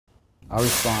Our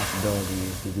responsibility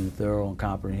is to do thorough and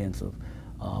comprehensive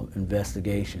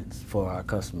investigations for our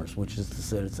customers, which is the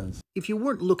citizens. If you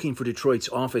weren't looking for Detroit's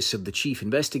Office of the Chief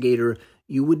Investigator,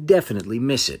 you would definitely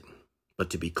miss it. But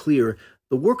to be clear,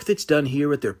 the work that's done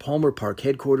here at their Palmer Park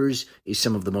headquarters is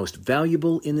some of the most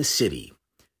valuable in the city.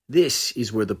 This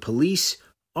is where the police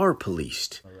are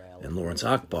policed, and Lawrence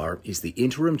Akbar is the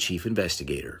interim chief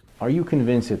investigator. Are you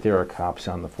convinced that there are cops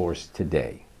on the force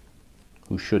today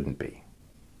who shouldn't be?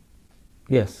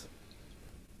 Yes.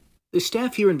 The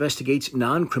staff here investigates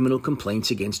non-criminal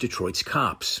complaints against Detroit's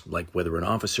cops, like whether an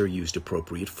officer used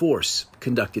appropriate force,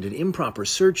 conducted an improper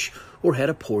search, or had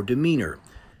a poor demeanor.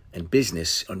 And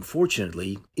business,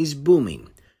 unfortunately, is booming.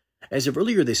 As of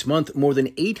earlier this month, more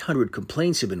than 800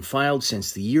 complaints have been filed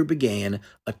since the year began,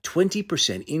 a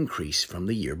 20% increase from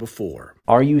the year before.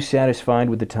 Are you satisfied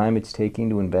with the time it's taking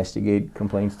to investigate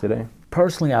complaints today?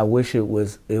 Personally, I wish it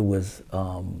was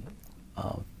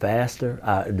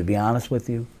faster, to be honest with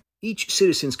you. Each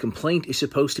citizen's complaint is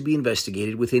supposed to be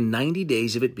investigated within 90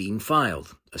 days of it being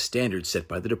filed, a standard set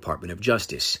by the Department of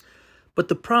Justice. But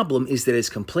the problem is that as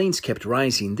complaints kept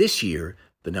rising this year,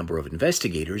 the number of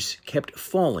investigators kept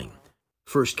falling.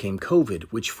 First came COVID,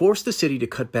 which forced the city to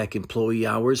cut back employee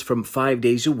hours from 5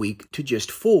 days a week to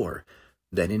just 4.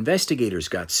 Then investigators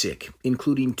got sick,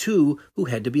 including 2 who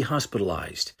had to be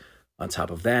hospitalized. On top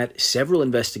of that, several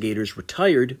investigators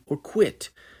retired or quit.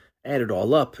 Add it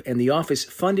all up, and the office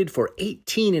funded for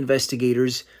 18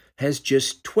 investigators has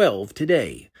just 12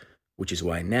 today, which is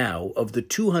why now, of the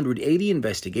 280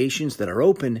 investigations that are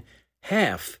open,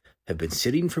 half have been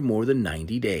sitting for more than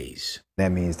 90 days.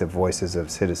 That means the voices of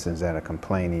citizens that are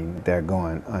complaining, they're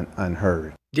going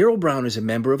unheard. Darrell Brown is a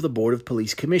member of the Board of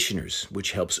Police Commissioners,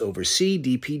 which helps oversee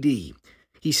DPD.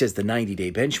 He says the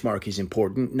 90-day benchmark is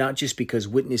important not just because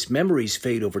witness memories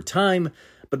fade over time,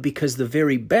 but because the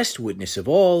very best witness of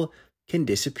all can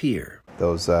disappear.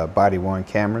 Those body-worn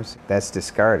cameras, that's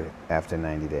discarded after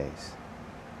 90 days.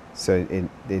 So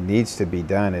it needs to be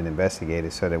done and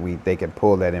investigated so that they can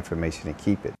pull that information and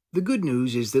keep it. The good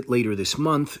news is that later this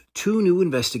month, 2 new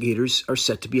investigators are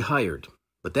set to be hired.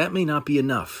 But that may not be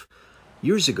enough.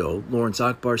 Years ago, Lawrence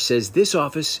Akbar says this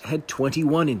office had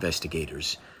 21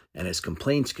 investigators. And as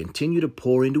complaints continue to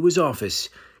pour into his office,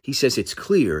 he says it's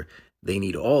clear they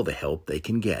need all the help they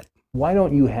can get. Why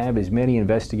don't you have as many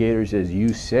investigators as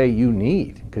you say you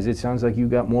need? Because it sounds like you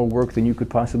got more work than you could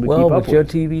possibly keep up with. Well, with your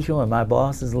TV show and my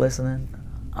boss is listening,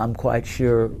 I'm quite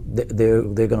sure they're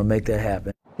going to make that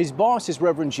happen. His boss is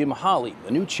Reverend Jim Holley,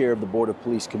 the new chair of the Board of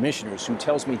Police Commissioners, who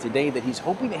tells me today that he's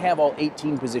hoping to have all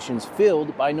 18 positions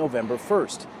filled by November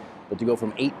 1st. But to go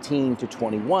from 18 to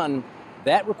 21,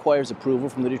 that requires approval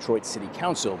from the Detroit City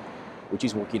Council, which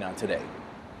he's working on today.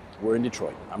 We're in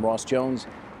Detroit. I'm Ross Jones,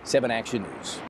 7 Action News.